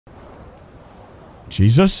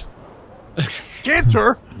Jesus?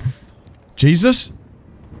 Cancer? Jesus?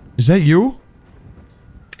 Is that you?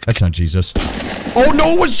 That's not Jesus. Oh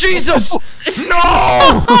no, it was Jesus!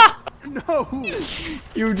 No! No!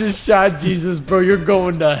 You just shot Jesus, bro. You're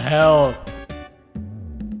going to hell.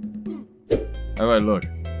 How do I look?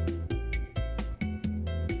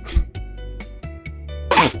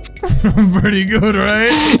 Pretty good,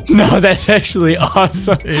 right? No, that's actually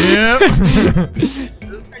awesome. Yep. Did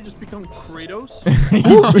this guy just become Kratos? He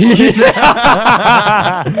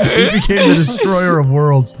became the destroyer of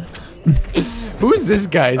worlds. Who's this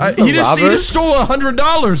guy? Is this He a just robber? stole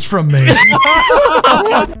 $100 from me.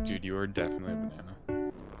 Dude, you are definitely a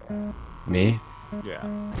banana. Me?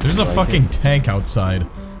 Yeah. There's a fucking tank outside.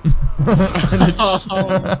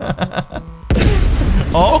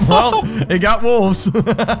 Oh, well, it got wolves.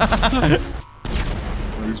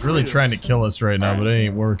 He's really trying to kill us right now, but it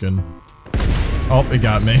ain't working. Oh, it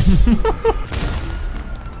got me.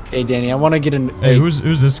 Hey, Danny, I want to get in. Hey, who's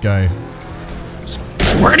this guy?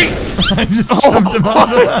 Scratty! I just shoved him out.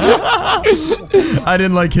 I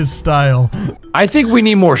didn't like his style. I think we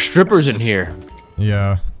need more strippers in here.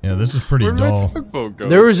 Yeah, this is pretty Where'd my dull. tugboat go?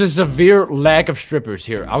 There is a severe lack of strippers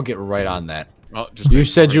here. I'll get right on that. Oh, just You make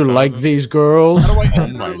said you 4,000. like these girls? How do I end Oh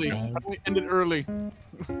it my early? God. How do I end it early?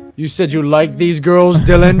 You said you like these girls,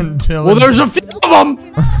 Dylan? Dylan. Well, there's a few of them!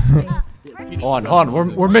 Hold on.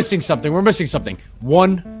 We're missing something. We're missing something.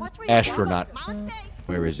 One astronaut.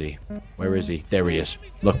 Where is he? Where is he? There he is.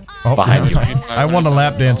 Look, Oh, behind you. I want a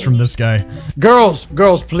lap dance from this guy. Girls,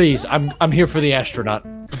 please. I'm here for the astronaut.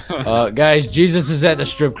 Guys, Jesus is at the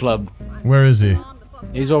strip club. Where is he?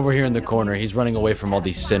 He's over here in the corner. He's running away from all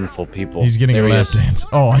these sinful people. He's getting there a he lap is. dance.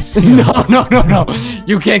 Oh, I see. him. No.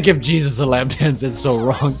 You can't give Jesus a lap dance. It's so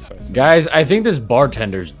wrong. Guys, I think this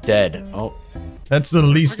bartender's dead. Oh. That's the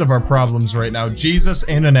least of our problems right now. Jesus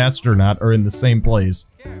and an astronaut are in the same place.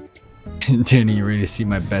 Danny, you ready to see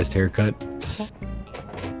my best haircut?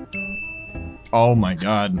 Oh my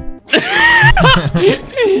god.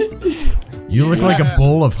 You look like a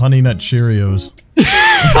bowl of Honey Nut Cheerios. Look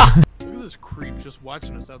at this creep just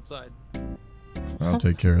watching us outside. I'll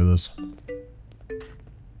take care of this.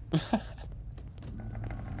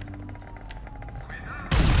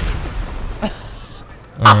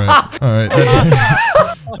 Alright,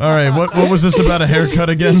 alright, what was this about a haircut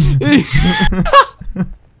again? Look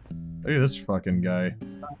at this fucking guy.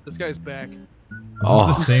 This guy's back. Is this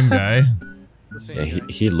the same guy? The same Yeah, guy.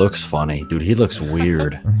 he looks funny. Dude, he looks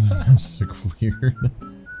weird. That's like weird.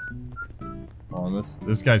 Oh,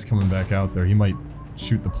 this guy's coming back out there. He might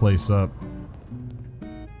shoot the place up.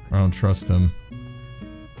 I don't trust him.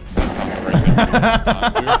 That's not right.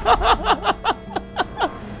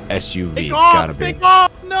 SUV, Take it's off! gotta be. Take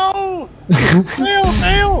off! No! Fail!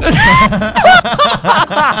 Fail!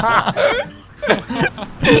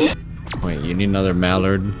 Wait, you need another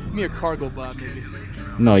mallard? Give me a cargo bot, maybe.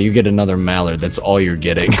 No, you get another mallard. That's all you're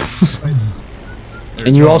getting.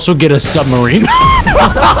 And you also get a submarine.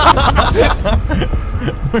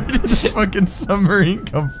 Where did the fucking submarine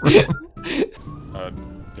come from?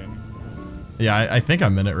 Danny. Yeah, I think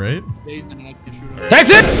I'm in it, right? Dazed and I can shoot him.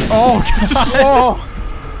 Exit! Oh, God.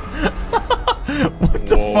 What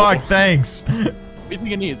the Whoa. fuck? Thanks. What do you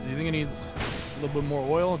think it needs? Do you think it needs a little bit more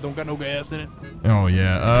oil? Don't got no gas in it. Oh,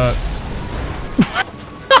 yeah,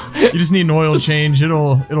 you just need an oil change.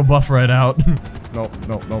 It'll buff right out. Nope.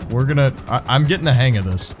 We're gonna. I'm getting the hang of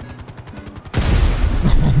this.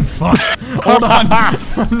 Oh, fuck. Hold on.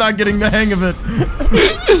 I'm not getting the hang of it.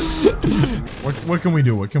 What can we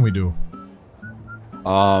do? What can we do?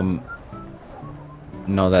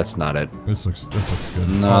 No, that's not it. This looks good.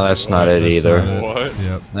 No, that's not it either. What?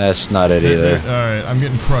 Yep. That's not it either. Alright, I'm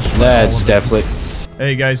getting crushed. by That's all of it. definitely.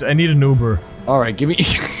 Hey guys, I need an Uber. Alright, give me.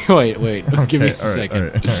 Wait. Give me a Okay, alright, second.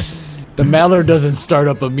 alright. The mallard doesn't start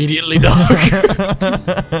up immediately, dog.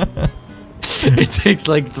 It takes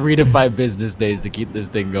like 3 to 5 business days to keep this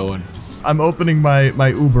thing going. I'm opening my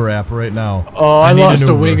Uber app right now. Oh, I need lost an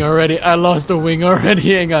a Uber. wing already.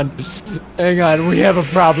 Hang on. We have a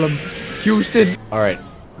problem. Houston. All right,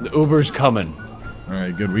 the Uber's coming.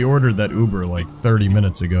 Alright, good. We ordered that Uber like 30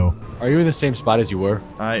 minutes ago. Are you in the same spot as you were?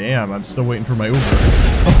 I am. I'm still waiting for my Uber.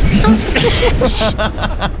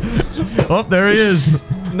 Oh, there he is.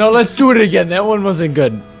 No, let's do it again. That one wasn't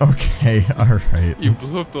good. Okay, alright. You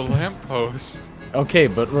blew up the lamppost. Okay,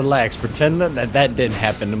 but relax. Pretend that didn't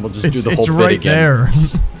happen, and we'll just do the whole It's bit right again. there.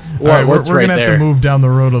 What, Alright, we're what's gonna right have there? to move down the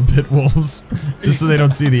road a bit, wolves. Just so they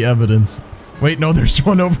don't see the evidence. Wait, no, there's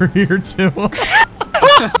one over here too.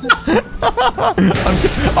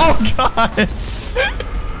 Oh god!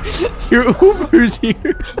 Your Uber's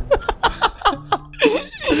here.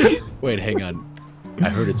 Wait, hang on. I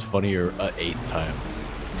heard it's funnier a 8th time.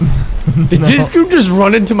 Did this dude just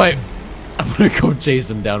run into my... I'm gonna go chase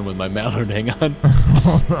him down with my mallard. Hang on.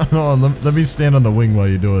 Hold on, let me stand on the wing while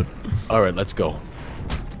you do it. Alright, let's go.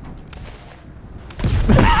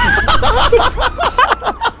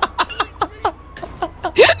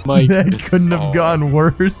 Mike. That couldn't have gone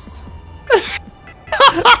worse.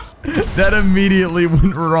 That immediately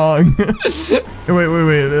went wrong. Wait.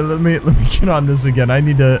 Let me get on this again. I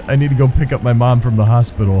need to go pick up my mom from the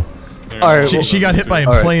hospital. Alright, She got hit by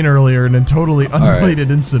a plane earlier in a totally unrelated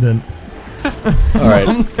incident. Alright.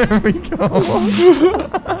 There we go.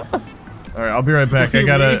 Alright, I'll be right back. I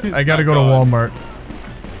gotta go to Walmart.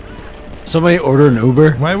 Somebody order an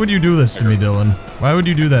Uber? Why would you do this to me, Dylan? Why would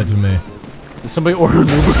you do that to me? Did somebody order an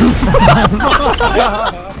Uber?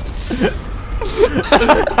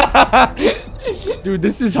 Dude,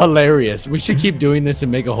 this is hilarious. We should keep doing this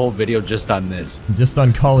and make a whole video just on this. Just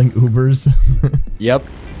on calling Ubers? Yep.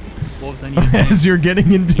 Wolves, I need a As you're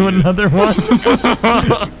getting into another one?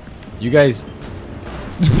 You guys...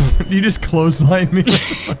 You just clothesline me with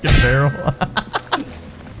a fucking barrel.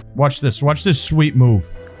 Watch this sweet move.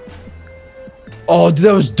 Oh, dude,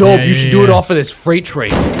 that was dope. Yeah, you should do it off of this freight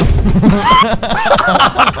train.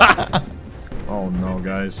 Oh no,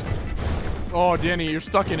 guys. Oh, Danny, you're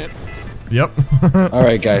stuck in it. Yep.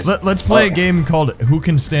 Alright, guys. Let's play a game called Who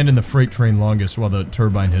Can Stand in the Freight Train Longest while the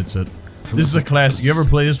turbine hits it. This is a classic. You ever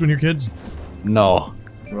play this when you're kids? No.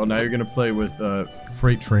 Well, now you're gonna play with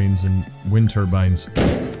freight trains and wind turbines.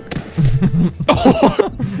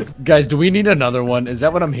 Guys, do we need another one? Is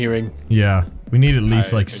that what I'm hearing? Yeah, we need at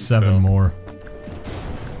least I like think 7 so. more.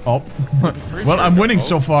 Oh, well, I'm winning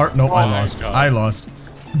so far. No, I my lost. God. I lost.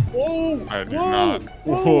 Whoa! I did not.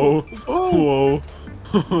 Whoa. Whoa.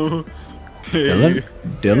 Hey. Dylan?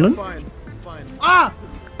 Dylan? Fine. Ah!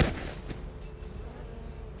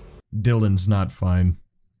 Dylan's not fine.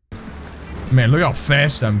 Man, look how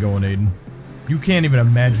fast I'm going, Aiden. You can't even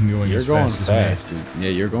imagine going You're as going fast, fast, as me. dude. Yeah,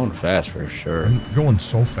 you're going fast for sure. I'm going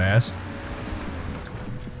so fast.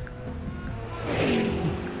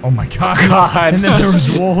 Oh my god. God. And then there was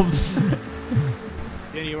wolves.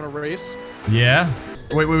 Danny, you wanna race? Yeah.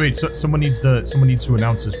 Wait. So, someone needs to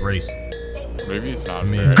announce this race. Maybe it's not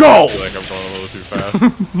mean- fair. Go! I feel like I'm going a little too fast.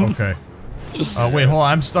 Okay. Wait, hold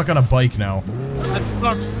on. I'm stuck on a bike now. That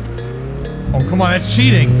sucks. Oh, come on. That's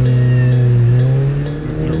cheating.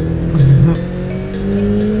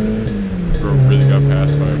 Bro really got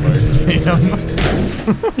passed by a bike.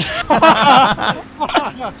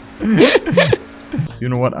 Damn. You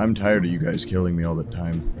know what? I'm tired of you guys killing me all the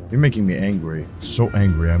time. You're making me angry. So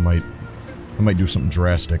angry, I might do something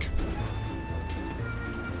drastic.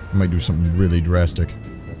 I might do something really drastic.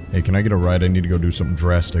 Hey, can I get a ride? I need to go do something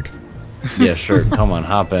drastic. Yeah, sure. Come on,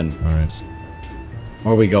 hop in. Alright.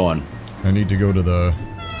 Where are we going? I need to go to the...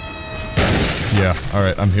 Yeah,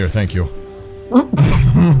 alright, I'm here, thank you.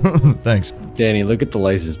 Thanks. Danny, look at the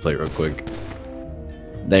license plate real quick.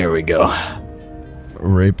 There we go.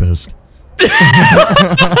 Rapist.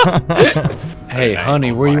 Hey,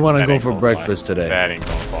 honey, where you want to go for breakfast today? That ain't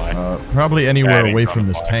gonna fly. Probably anywhere That ain't away gonna from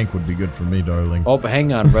this fly. tank would be good for me, darling. Oh,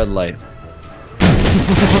 hang on, red light.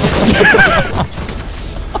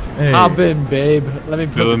 Hey. Hop in, babe. Let me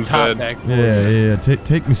put Dylan the top said- back for Yeah, you. yeah,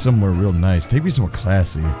 take me somewhere real nice. Take me somewhere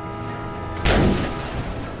classy. This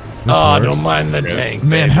Oh, works. don't mind the Yes. tank.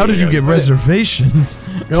 Man, how did you get Yeah. reservations?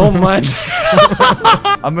 Don't mind.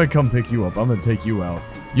 I'm gonna come pick you up. I'm gonna take you out.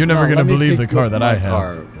 You're never No, gonna let me believe pick the you car up that in I my have.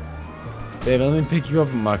 car. Babe, let me pick you up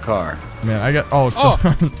in my car. Man, I got. Oh, so.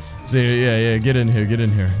 See, yeah, get in here, get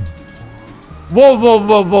in here. Whoa, whoa,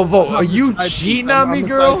 whoa, whoa, whoa. Are you cheating on me,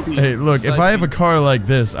 girl? Hey, look, if I have a car like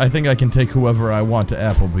this, I think I can take whoever I want to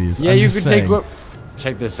Applebee's. Yeah, I'm you just can take saying. what.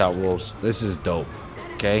 Check this out, Wolves. This is dope.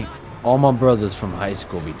 Okay? All my brothers from high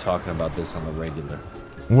school be talking about this on the regular.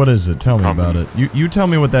 What is it? Tell me Come about on. it. You tell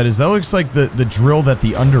me what that is. That looks like the drill that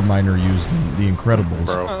the Underminer used in The Incredibles.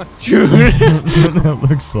 Bro. Dude. That's what that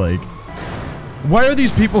looks like. Why are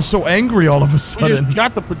these people so angry all of a We sudden? just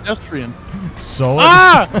got the pedestrian. So.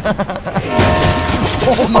 Ah!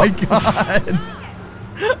 Oh my god!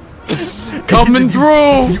 Coming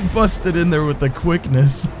through! You busted in there with the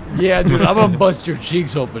quickness. Yeah, dude, I'm gonna bust your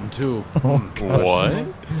cheeks open, too. Oh god. What?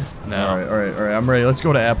 No. Alright, I'm ready. Let's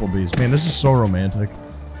go to Applebee's. Man, this is so romantic.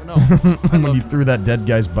 No. When you threw that dead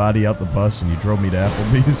guy's body out the bus and you drove me to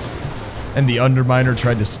Applebee's. And the Underminer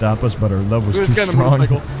tried to stop us, but our love was too strong.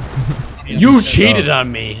 You cheated on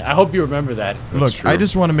me. I hope you remember that. Look, true. I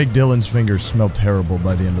just want to make Dylan's fingers smell terrible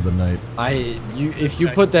by the end of the night. If you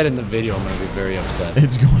put that in the video, I'm gonna be very upset.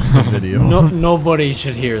 It's going in the video. No, nobody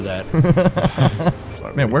should hear that.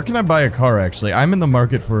 Man, where can I buy a car, actually? I'm in the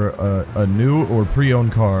market for a new or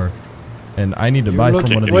pre-owned car, and I need to buy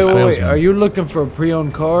from one of these salesmen. Wait. Are you looking for a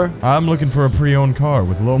pre-owned car? I'm looking for a pre-owned car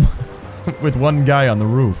with low... with one guy on the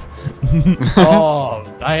roof. Oh,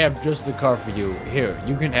 I have just the car for you. Here,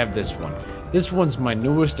 you can have this one. This one's my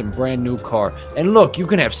newest and brand new car. And look, you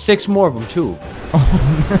can have 6 more of them, too.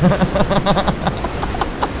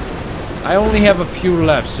 I only have a few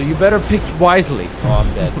left, so you better pick wisely. Oh,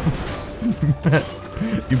 I'm dead.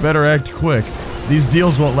 You better act quick. These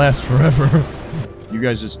deals won't last forever. You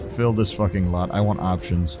guys just fill this fucking lot. I want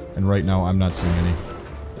options. And right now, I'm not seeing any.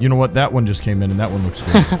 You know what? That one just came in, and that one looks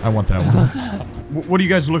good. I want that one. What are you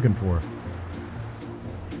guys looking for?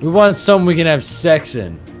 We want something we can have sex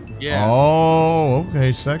in. Yeah. Oh,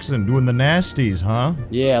 okay. Sex and doing the nasties, huh?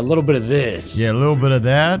 Yeah, a little bit of this. Yeah, a little bit of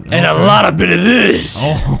that. And a lot of bit of this.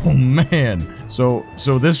 Oh, man. So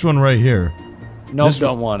this one right here. Nope,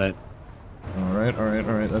 don't want it. All right.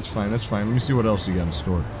 That's fine. Let me see what else you got in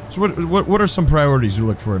store. So what are some priorities you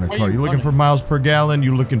look for in a car? You looking for miles per gallon?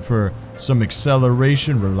 You looking for some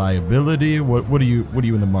acceleration, reliability? What are you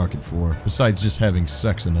in the market for besides just having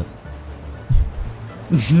sex in it?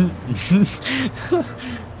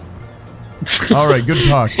 All right, good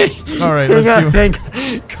talk. All right, let's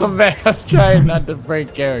see. Come back. I'm trying not to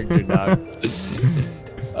break character, dog.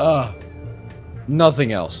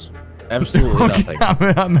 Nothing else. Absolutely nothing.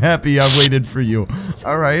 I'm happy I waited for you.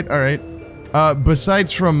 All right.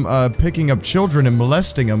 Besides from picking up children and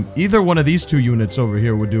molesting them, either one of these 2 units over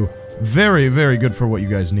here would do very, very good for what you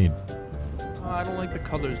guys need. I don't like the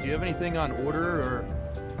colors. Do you have anything on order or?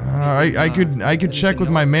 I could check with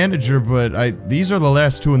my manager, but these are the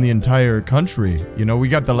last 2 in the entire country. You know, we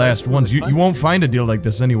got the last ones. You won't find a deal like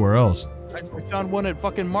this anywhere else. I found one at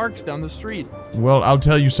fucking Mark's down the street. Well, I'll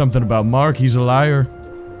tell you something about Mark. He's a liar.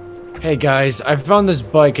 Hey guys, I found this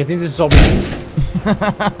bike. I think this is all.